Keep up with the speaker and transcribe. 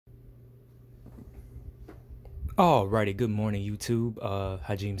Alrighty, good morning YouTube.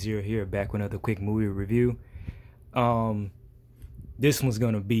 Hajim Zero here, back with another quick movie review. This one's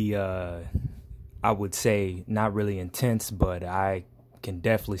gonna be I would say not really intense, but I can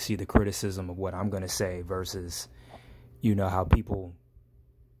definitely see the criticism of what I'm gonna say versus how people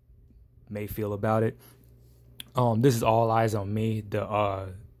may feel about it. This is All Eyes on Me, the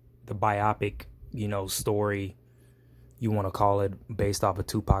biopic, story you want to call it, based off of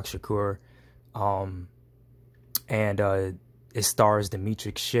Tupac Shakur. And it stars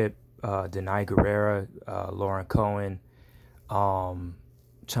Demetrius, Shipp, Danai, Gurira, Lauren Cohan. Trying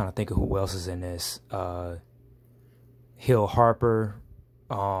to think of who else is in this. Harper,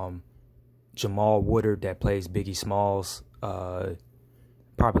 Jamal, Woolard that plays Biggie Smalls.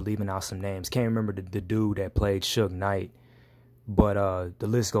 Probably leaving out some names. Can't remember the dude that played Suge Knight. But the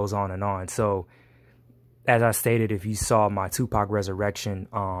list goes on and on. So, as I stated, if you saw my Tupac Resurrection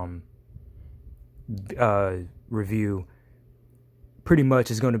review, pretty much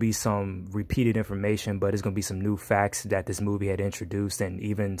it's going to be some repeated information, but it's going to be some new facts that this movie had introduced, and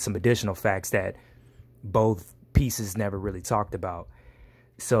even some additional facts that both pieces never really talked about.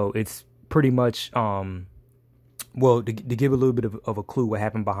 So it's pretty much well, to give a little bit of a clue what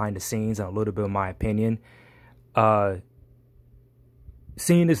happened behind the scenes and a little bit of my opinion,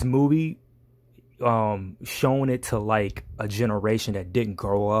 seeing this movie, showing it to like a generation that didn't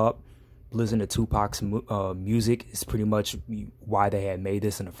grow up listening to Tupac's music is pretty much why they had made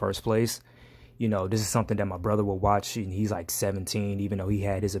this in the first place. This is something that my brother will watch, and he's like 17, even though he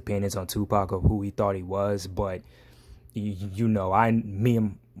had his opinions on Tupac of who he thought he was. But me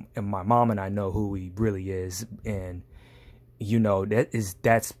and my mom and I know who he really is, and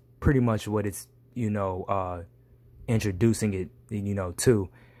that's pretty much what it's introducing it to.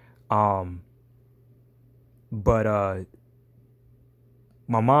 But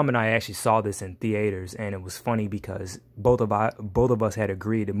my mom and I actually saw this in theaters, and it was funny because both of us had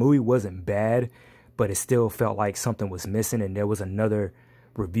agreed the movie wasn't bad, but it still felt like something was missing. And there was another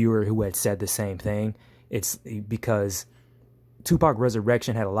reviewer who had said the same thing. It's because Tupac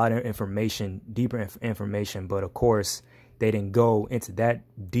Resurrection had a lot of information, deeper information, but of course they didn't go into that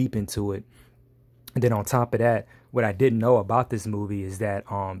deep into it. And then on top of that, what I didn't know about this movie is that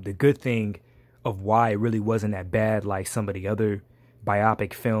the good thing of why it really wasn't that bad like some of the other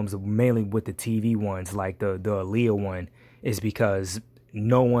biopic films, mainly with the TV ones like the Aaliyah one, is because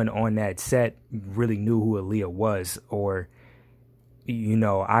no one on that set really knew who Aaliyah was. Or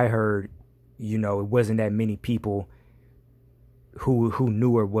I heard it wasn't that many people who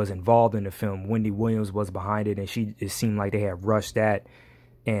knew or was involved in the film. Wendy Williams was behind it, and it seemed like they had rushed that,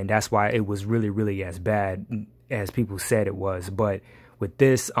 and that's why it was really as bad as people said it was. But with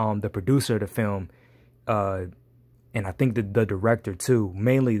this, the producer of the film, and I think the director too,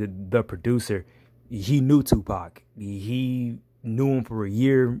 mainly the producer, he knew Tupac. He knew him for a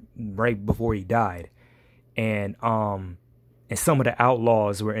year right before he died, and some of the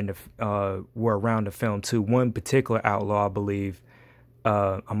outlaws were were around the film too. One particular outlaw, I believe,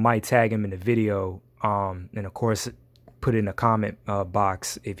 I might tag him in the video, and of course put it in the comment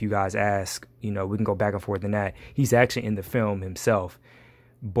box if you guys ask. We can go back and forth on that. He's actually in the film himself,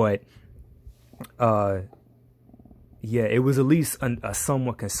 but yeah, it was at least a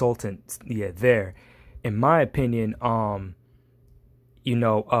somewhat consultant, there. In my opinion, and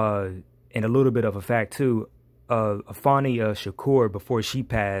a little bit of a fact too, Afani Shakur, before she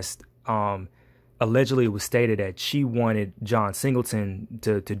passed, allegedly it was stated that she wanted John Singleton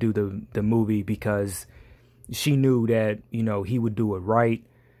to do the movie because she knew that, he would do it right.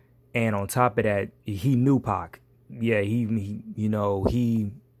 And on top of that, he knew Pac. Yeah,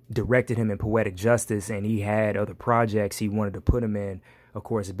 he directed him in Poetic Justice, and he had other projects he wanted to put him in. Of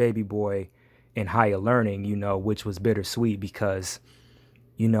course, Baby Boy and Higher Learning, which was bittersweet because,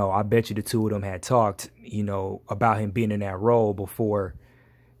 I bet you the two of them had talked, about him being in that role before,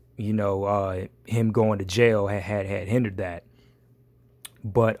 him going to jail had hindered that.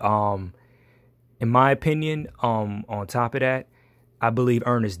 But in my opinion, on top of that, I believe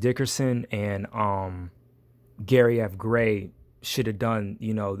Ernest Dickerson and Gary F. Gray should have done,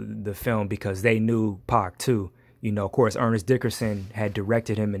 the film because they knew Pac too. Of course, Ernest Dickerson had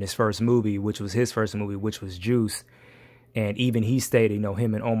directed him in his first movie, which was Juice. And even he stated,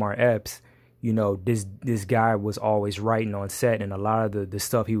 him and Omar Epps, this guy was always writing on set, and a lot of the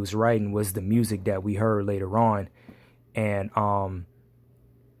stuff he was writing was the music that we heard later on. And,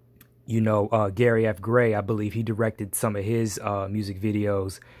 Gary F. Gray, I believe he directed some of his music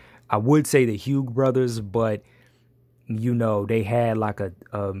videos. I would say the Hugh brothers, but they had like a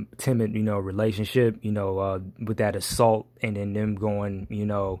timid, relationship, with that assault, and then them going,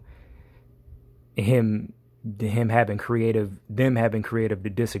 him them having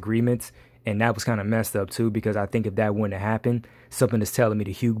creative disagreements, and that was kind of messed up too, because I think if that wouldn't have happened, something is telling me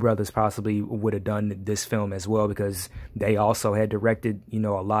the Hugh brothers possibly would have done this film as well, because they also had directed, you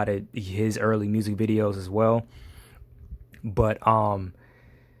know, a lot of his early music videos as well. But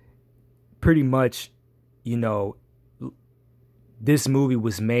pretty much, you know, this movie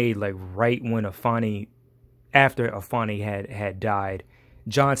was made like right when after Afani had died.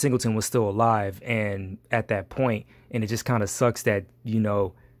 John Singleton was still alive and at that point, and it just kind of sucks that, you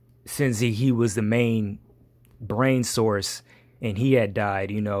know, since he was the main brain source and he had died,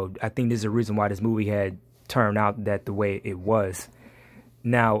 you know, I think there's a reason why this movie had turned out that the way it was.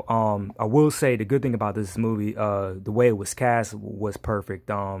 Now, I will say the good thing about this movie, the way it was cast was perfect.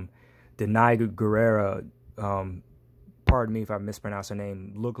 Danai Gurira, pardon me if I mispronounce her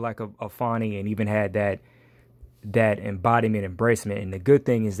name, looked like a Afani, and even had that embodiment, embracement. And the good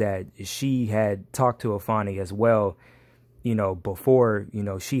thing is that she had talked to Afani as well, you know, before, you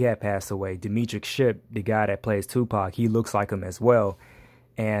know, she had passed away. Demetrius Shipp, the guy that plays Tupac, he looks like him as well.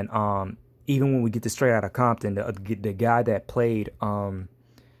 And even when we get to Straight Outta Compton, the guy that played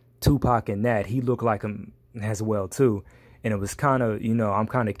Tupac in that, he looked like him as well too. And it was kind of, you know, I'm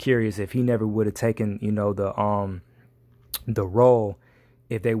kind of curious if he never would have taken, you know, the role,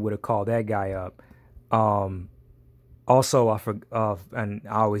 if they would have called that guy up. Also, and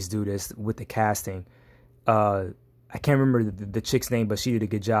I always do this with the casting. I can't remember the chick's name, but she did a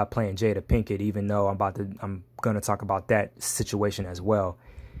good job playing Jada Pinkett, even though I'm gonna talk about that situation as well.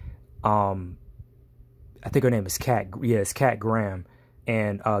 I think her name is Kat. Yeah, it's Kat Graham.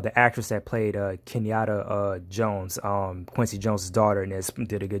 And the actress that played Kenyatta Jones, Quincy Jones' daughter, and this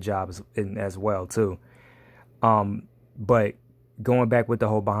did a good job as well too. But going back with the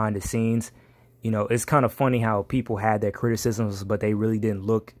whole behind the scenes, you know, it's kind of funny how people had their criticisms, but they really didn't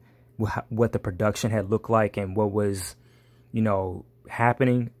look what the production had looked like and what was, you know,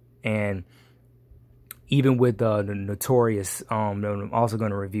 happening. And even with the Notorious, I'm also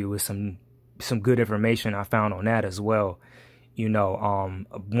going to review with some good information I found on that as well. You know,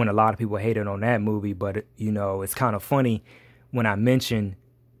 when a lot of people hated on that movie, but, you know, it's kind of funny when I mention,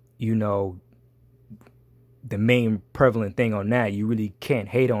 you know, the main prevalent thing on that, you really can't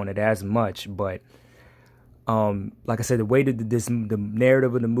hate on it as much. But like I said, the way that the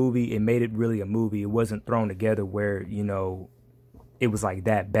narrative of the movie, it made it really a movie. It wasn't thrown together where, you know, it was like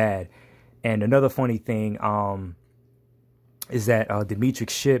that bad. And another funny thing is that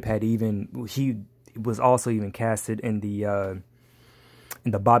Demetrius Shipp he was also even casted in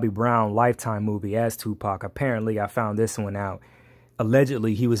the Bobby Brown Lifetime movie as Tupac. Apparently, I found this one out.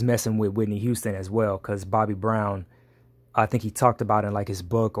 Allegedly, he was messing with Whitney Houston as well, because Bobby Brown, I think he talked about it in like his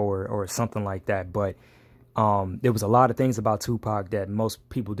book or something like that. But there was a lot of things about Tupac that most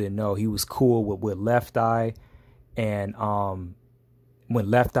people didn't know. He was cool with Left Eye, and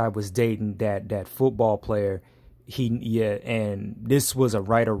when Left Eye was dating that football player, and this was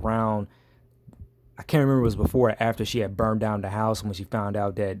right around, I can't remember if it was before or after she had burned down the house, when she found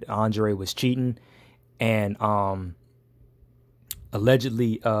out that Andre was cheating. And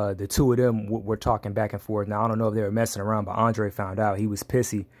allegedly, the two of them were talking back and forth. Now, I don't know if they were messing around, but Andre found out. He was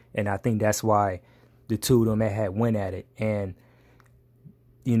pissy, and I think that's why the two of them had went at it. And,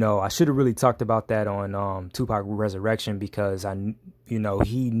 you know, I should have really talked about that on Tupac Resurrection, because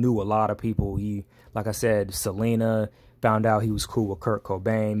he knew a lot of people. Like I said, Selena, found out he was cool with Kurt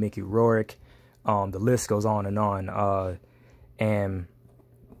Cobain, Mickey Rourke. The list goes on. And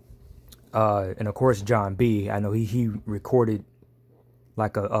of course, John B. I know he recorded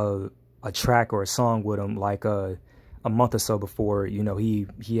like a track or a song with him like a month or so before, you know, he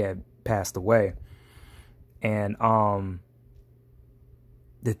had passed away. And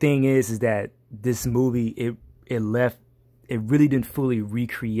the thing is that this movie, it really didn't fully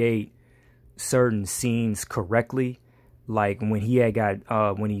recreate certain scenes correctly. Like when he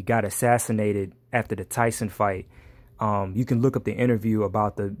got assassinated after the Tyson fight, you can look up the interview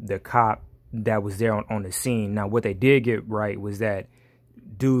about the cop that was there on the scene. Now, what they did get right was that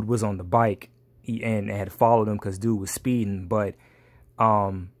dude was on the bike and had followed him because dude was speeding. But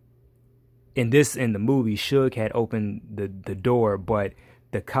in the movie, Suge had opened the door, but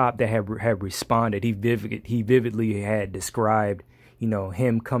the cop that had responded, he vividly had described, you know,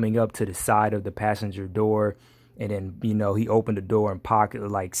 him coming up to the side of the passenger door. And then, you know, he opened the door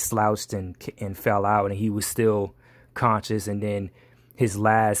and slouched and fell out, and he was still conscious. And then his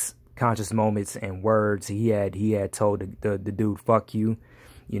last conscious moments and words, he had told the dude, "Fuck you,"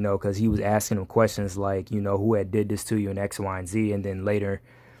 you know, because he was asking him questions like, you know, who had did this to you and X, Y, and Z. And then later,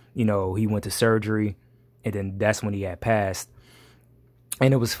 you know, he went to surgery, and then that's when he had passed.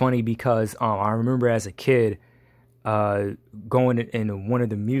 And it was funny because I remember as a kid going in one of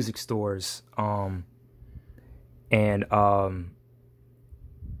the music stores and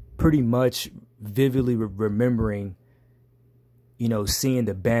pretty much vividly remembering, you know, seeing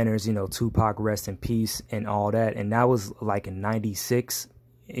the banners, you know, Tupac rest in peace and all that. And that was like in '96.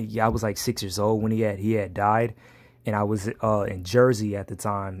 I was like 6 years old when he had died, and I was in Jersey at the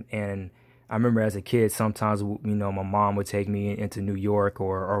time. And I remember as a kid, sometimes, you know, my mom would take me into New York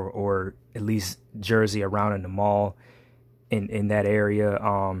or at least Jersey, around in the mall in that area.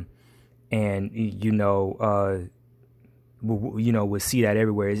 And, you know, would see that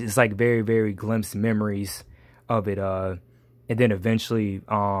everywhere. It's like very, very glimpsed memories of it. And then eventually,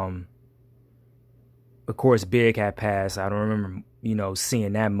 of course, Big had passed. I don't remember, you know,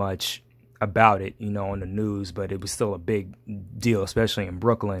 seeing that much about it, you know, on the news, but it was still a big deal, especially in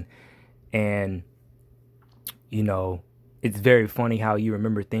Brooklyn. And, you know, it's very funny how you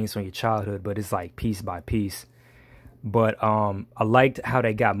remember things from your childhood, but it's like piece by piece. But I liked how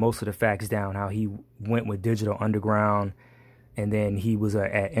they got most of the facts down, how he went with Digital Underground, and then he was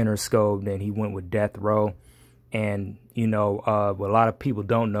at Interscope, then he went with Death Row. And, you know, what a lot of people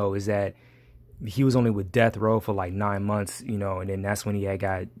don't know is that he was only with Death Row for like 9 months, you know, and then that's when he had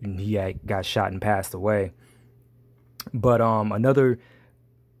got shot and passed away. But another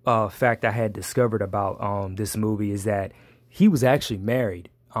fact I had discovered about this movie is that he was actually married.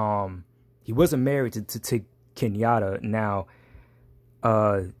 He wasn't married to Kenyatta. Now,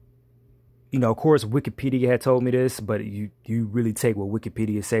 you know, of course, Wikipedia had told me this, but you really take what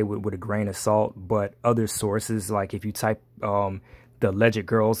Wikipedia say with a grain of salt. But other sources, like if you type the alleged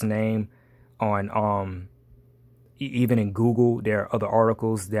girl's name on even in Google, there are other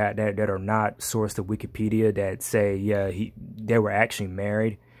articles that are not sourced to Wikipedia that say, yeah, they were actually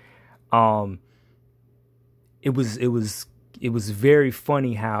married. It was very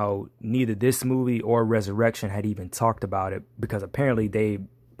funny how neither this movie or Resurrection had even talked about it, because apparently they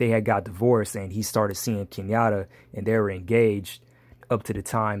had got divorced and he started seeing Kenyatta and they were engaged up to the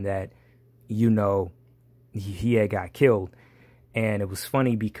time that, you know, he had got killed. And it was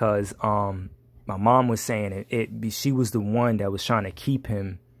funny because my mom was saying she was the one that was trying to keep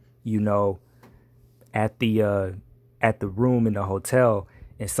him, you know, at the room in the hotel,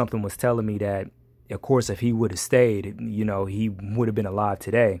 and something was telling me that, of course, if he would have stayed, you know, he would have been alive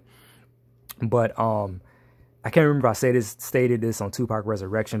today. But I can't remember if I stated this on Tupac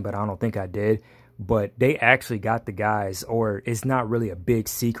Resurrection, but I don't think I did. But they actually got the guys, or it's not really a big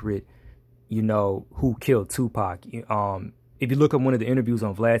secret, you know, who killed Tupac. If you look up one of the interviews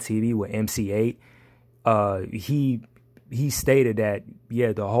on Vlad TV with MC8, he stated that,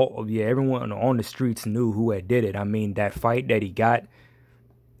 everyone on the streets knew who had did it. I mean, that fight that he got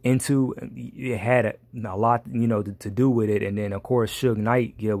into, it had a lot, you know, to do with it. And then, of course, Suge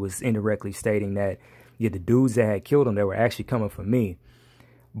Knight was indirectly stating that, the dudes that had killed him, they were actually coming for me.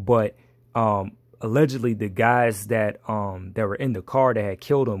 But allegedly, the guys that were in the car that had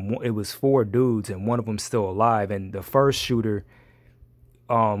killed him, it was 4 dudes, and one of them still alive. And the first shooter,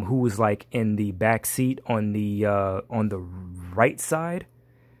 who was like in the back seat on the right side,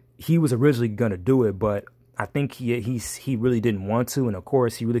 he was originally gonna do it, but I think he really didn't want to, and of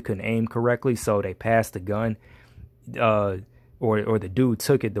course he really couldn't aim correctly, so they passed the gun, or the dude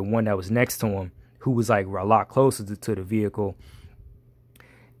took it, the one that was next to him, who was like a lot closer to the vehicle.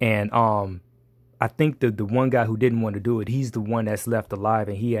 And I think the one guy who didn't want to do it, he's the one that's left alive,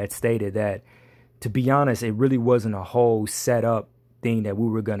 and he had stated that, to be honest, it really wasn't a whole set up thing that we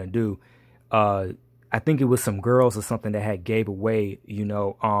were gonna do. I think it was some girls or something that had gave away, you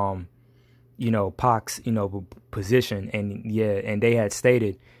know, Pac's, you know, position, and and they had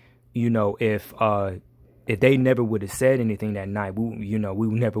stated, you know, if they never would have said anything that night, we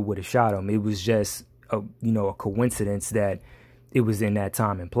never would have shot him. It was just a coincidence that it was in that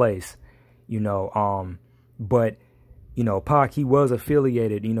time and place, you know. But you know, Pac, he was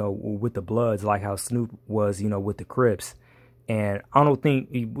affiliated, you know, with the Bloods, like how Snoop was, you know, with the Crips. And I don't think,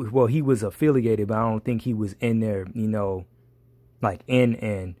 he was affiliated, but I don't think he was in there, you know, like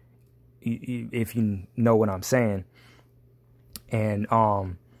in, if you know what I'm saying. And,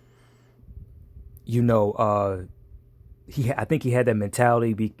 you know, I think he had that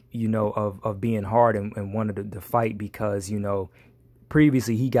mentality, you know, of being hard and wanted to fight, because, you know,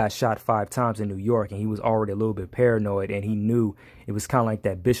 previously he got shot 5 times in New York, and he was already a little bit paranoid, and he knew it was kind of like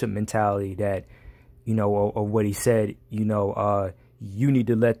that Bishop mentality that, you know, or what he said, you know, you need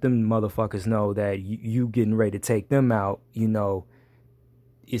to let them motherfuckers know that you getting ready to take them out, you know,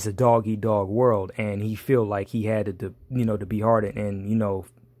 it's a dog-eat-dog world. And he feel like he had to, you know, to be hard and, you know,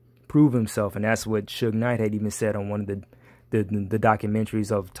 prove himself. And that's what Suge Knight had even said on one of the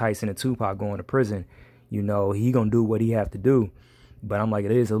documentaries of Tyson and Tupac going to prison. You know, he gonna do what he have to do. But I'm like,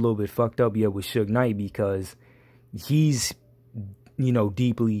 it is a little bit fucked up, yeah, with Suge Knight, because he's, you know,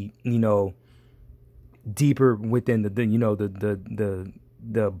 deeply, you know, deeper within the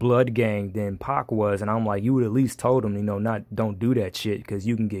blood gang than Pac was. And I'm like, you would at least told him, you know, don't do that shit, because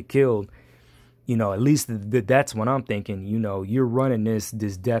you can get killed. You know, at least that's what I'm thinking. You know, you're running this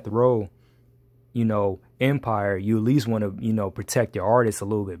death row, you know, empire. You at least want to, you know, protect your artists a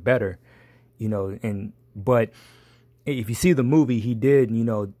little bit better, you know. But if you see the movie, he did, you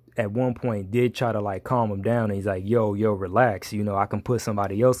know, at one point did try to like calm him down. And he's like, yo, relax. You know, I can put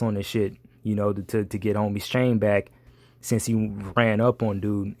somebody else on this shit, you know, to get homie's chain back, since he ran up on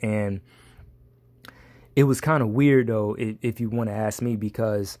dude. And it was kind of weird, though, if you want to ask me,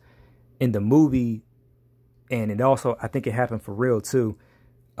 because in the movie, and it also, I think it happened for real too,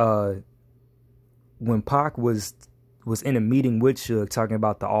 when Pac was in a meeting with Suge talking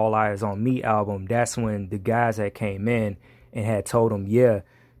about the All Eyes on Me album, that's when the guys that came in and had told him, yeah,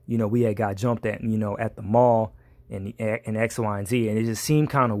 you know, we had got jumped at, you know, at the mall and X, Y, and Z. And it just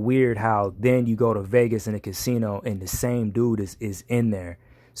seemed kind of weird how then you go to Vegas in a casino and the same dude is in there.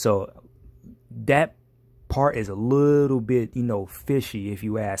 So that part is a little bit, you know, fishy, if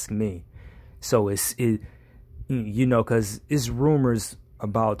you ask me. So you know, because it's rumors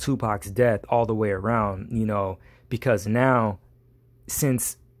about Tupac's death all the way around, you know, because now,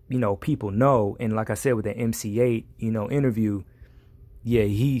 since, you know, people know, and like I said with the MC8, you know, interview, yeah,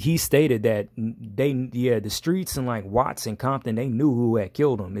 he stated that the streets in like Watts and Compton, they knew who had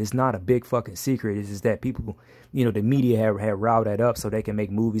killed him. It's not a big fucking secret. It's just that people, you know, the media had routed that up so they can make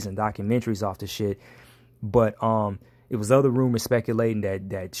movies and documentaries off the shit. But it was other rumors speculating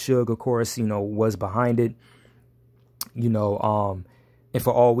that Suge, of course, you know, was behind it. You know, and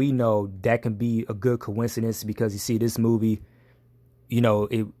for all we know, that can be a good coincidence, because you see this movie, you know,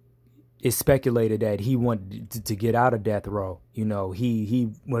 it's speculated that he wanted to get out of death row. You know,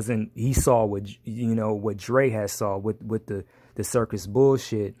 he saw what, you know, what Dre has saw with the circus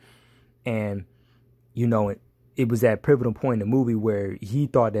bullshit. And, you know, it was that pivotal point in the movie where he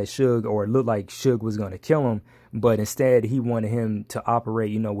thought that Suge, or it looked like Suge, was going to kill him, but instead he wanted him to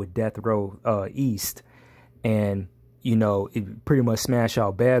operate, you know, with Death Row East, and, you know, it pretty much smash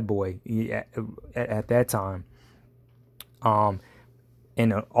out Bad Boy at that time.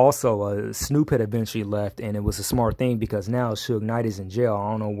 And also Snoop had eventually left, and it was a smart thing, because now Suge Knight is in jail.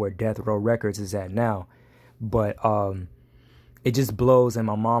 I don't know where Death Row Records is at now, but it just blows. And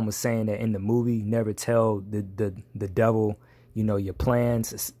my mom was saying that in the movie, never tell the devil, you know, your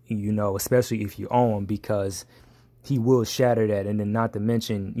plans, you know, especially if you own them, because he will shatter that. And then not to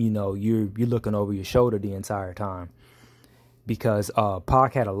mention, you know, you're looking over your shoulder the entire time, because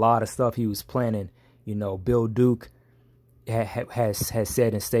Pac had a lot of stuff he was planning. You know, Bill Duke has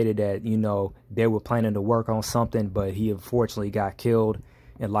said and stated that, you know, they were planning to work on something, but he unfortunately got killed.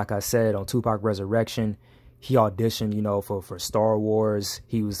 And like I said, on Tupac Resurrection, he auditioned, you know, for Star Wars.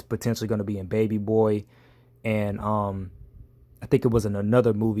 He was potentially going to be in Baby Boy. And I think it was in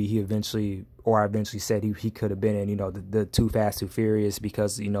another movie I eventually said he could have been in, you know, the Too Fast, Too Furious,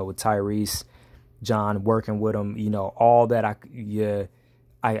 because, you know, with Tyrese, John working with him, you know, all that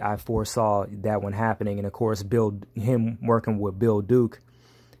I foresaw that one happening. And of course, him working with Bill Duke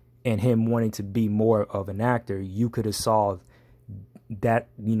and him wanting to be more of an actor, you could have saw that,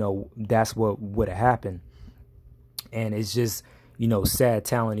 you know, that's what would have happened. And it's just, you know, sad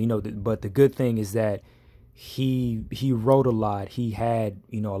talent, you know, but the good thing is that he wrote a lot. He had,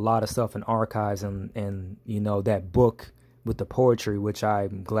 you know, a lot of stuff in archives, and you know, that book with the poetry, which I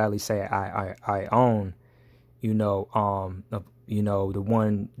gladly say I own, you know,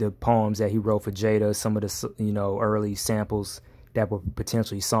 the poems that he wrote for Jada, some of the, you know, early samples that were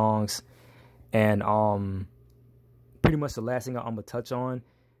potentially songs. And pretty much the last thing I'm gonna touch on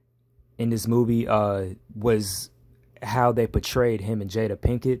in this movie was how they portrayed him and Jada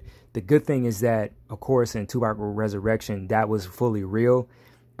Pinkett. The good thing is that, of course, in Tupac Resurrection, that was fully real.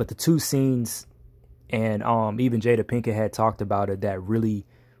 But the two scenes, and even Jada Pinkett had talked about it, that really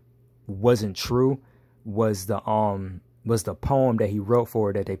wasn't true, was the poem that he wrote for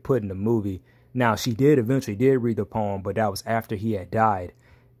her that they put in the movie. Now, she eventually did read the poem, but that was after he had died,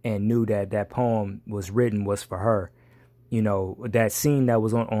 and knew that poem was for her. You know, that scene that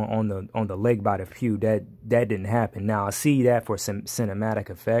was on the lake by the pew, that didn't happen. Now, I see that for some cinematic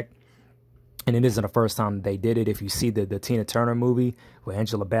effect, and it isn't the first time they did it. If you see the Tina Turner movie with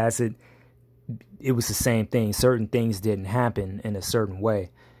Angela Bassett, it was the same thing. Certain things didn't happen in a certain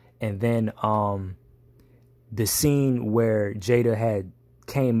way. And then the scene where Jada had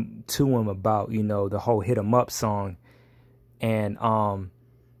came to him about, you know, the whole Hit 'Em Up song, and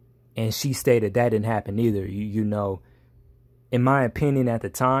she stated that didn't happen either. You know, in my opinion at the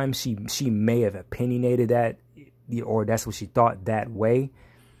time, she may have opinionated that, or that's what she thought that way.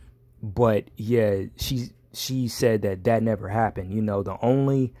 But yeah, she said that never happened. You know, the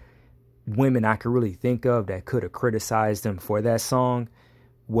only women I could really think of that could have criticized him for that song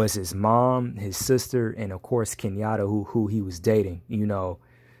was his mom, his sister, and of course Kenyatta, who he was dating. You know,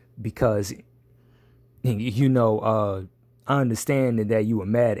 because you know, I understand that you were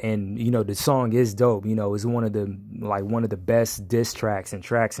mad, and you know the song is dope. You know, it's one of the best diss tracks and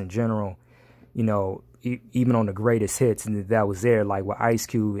tracks in general. You know, even on the greatest hits that was there, like with Ice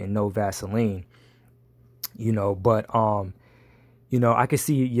Cube and No Vaseline. You know, but you know, I could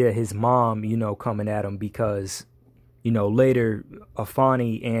see his mom, you know, coming at him because, you know, later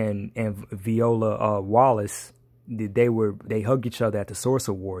Afani and Viola Wallace, they hugged each other at the Source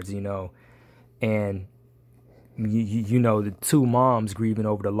Awards, you know, and you know, the two moms grieving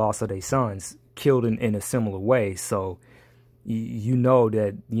over the loss of their sons killed in a similar way. So you know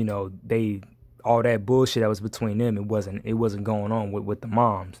that, you know, all that bullshit that was between them, it wasn't going on with the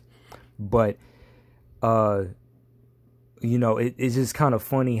moms. But you know, it's just kind of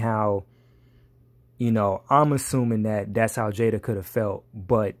funny how, you know, I'm assuming that that's how Jada could have felt,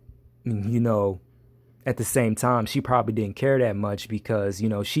 but you know, at the same time, she probably didn't care that much because, you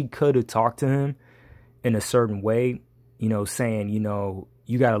know, she could have talked to him in a certain way, you know, saying, you know,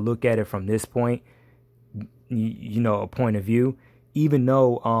 you got to look at it from this point, you know, a point of view, even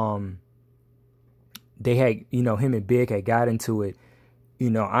though they had, you know, him and Big had got into it. You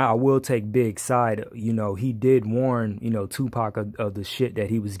know, I will take Big's side. You know, he did warn, you know, Tupac of the shit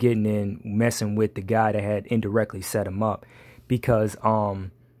that he was getting in, messing with the guy that had indirectly set him up. Because, and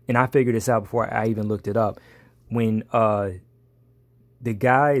I figured this out before I even looked it up. When the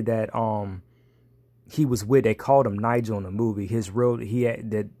guy that he was with, they called him Nigel in the movie.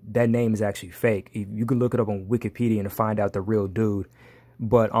 That name is actually fake. You can look it up on Wikipedia and find out the real dude.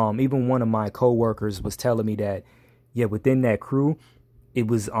 But even one of my coworkers was telling me that, yeah, within that crew, it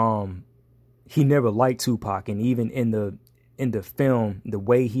was he never liked Tupac, and even in the film, the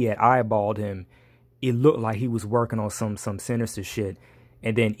way he had eyeballed him, it looked like he was working on some sinister shit.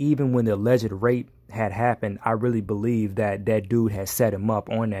 And then even when the alleged rape had happened, I really believe that dude had set him up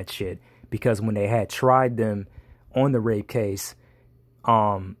on that shit, because when they had tried them on the rape case,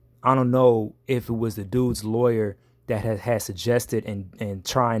 I don't know if it was the dude's lawyer that had suggested and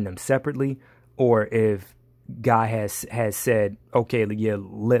trying them separately, or if guy has said, okay, yeah,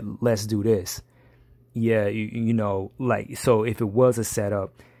 let's do this. Yeah, you know, like, so if it was a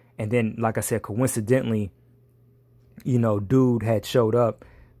setup, and then, like I said, coincidentally, you know, dude had showed up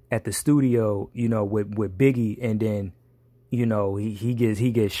at the studio, you know, with Biggie, and then, you know, he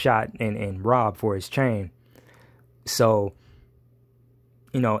gets shot and robbed for his chain. So,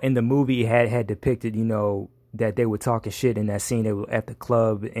 you know, in the movie, it had depicted, you know, that they were talking shit in that scene. They were at the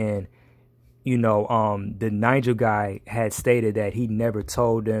club, and you know, the Nigel guy had stated that he never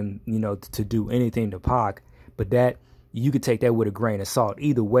told them, you know, to do anything to Pac, but that you could take that with a grain of salt.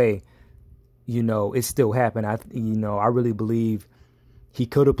 Either way, you know, it still happened. I really believe he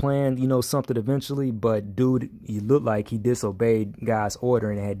could have planned, you know, something eventually, but dude, he looked like he disobeyed God's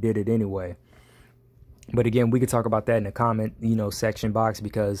order and had did it anyway. But again, we could talk about that in the comment, you know, section box,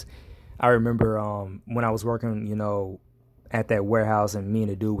 because I remember when I was working, you know, at that warehouse, and me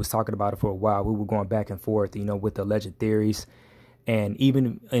and the dude was talking about it for a while. We were going back and forth, you know, with the alleged theories. And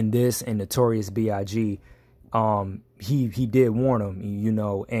even in this, and Notorious B.I.G., he did warn him, you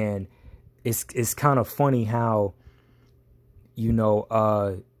know, and it's kind of funny how, you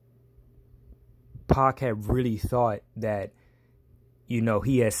know, Pac had really thought that, you know,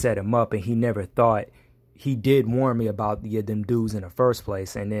 he had set him up, and he never thought. He did warn me about them dudes in the first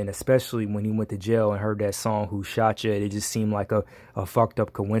place. And then especially when he went to jail and heard that song, Who Shot Ya, it just seemed like a fucked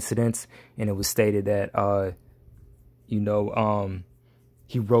up coincidence. And it was stated that, you know,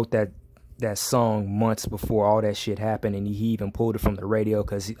 he wrote that song months before all that shit happened. And he even pulled it from the radio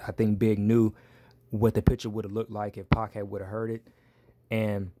because I think Big knew what the picture would have looked like if Pac would have heard it.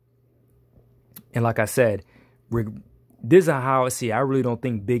 And like I said, this is how I see. I really don't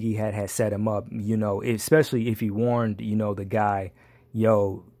think Biggie had set him up, you know, especially if he warned, you know, the guy,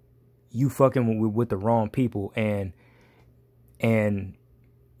 yo, you fucking with the wrong people, and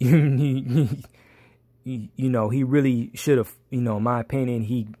you know, he really should have, you know, in my opinion,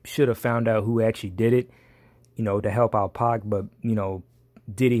 he should have found out who actually did it, you know, to help out Pac. But, you know,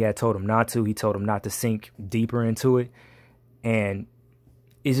 Diddy had told him not to. He told him not to sink deeper into it, and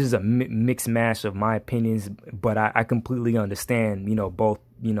it's just a mixed mash of my opinions, but I completely understand, you know, both,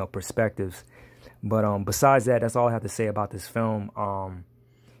 you know, perspectives. But besides that, that's all I have to say about this film.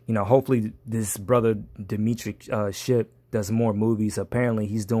 You know, hopefully this brother Demetrius Shipp does more movies. Apparently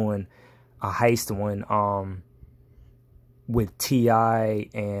he's doing a heist one with T.I.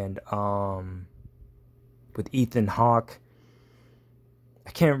 and with Ethan Hawke.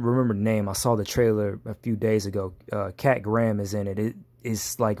 I can't remember the name. I saw the trailer a few days ago. Cat Graham is in it.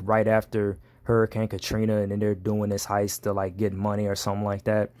 It's like right after Hurricane Katrina, and then they're doing this heist to like get money or something like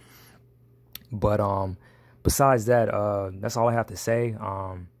that. But besides that, that's all I have to say.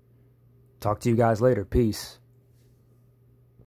 Talk to you guys later. Peace.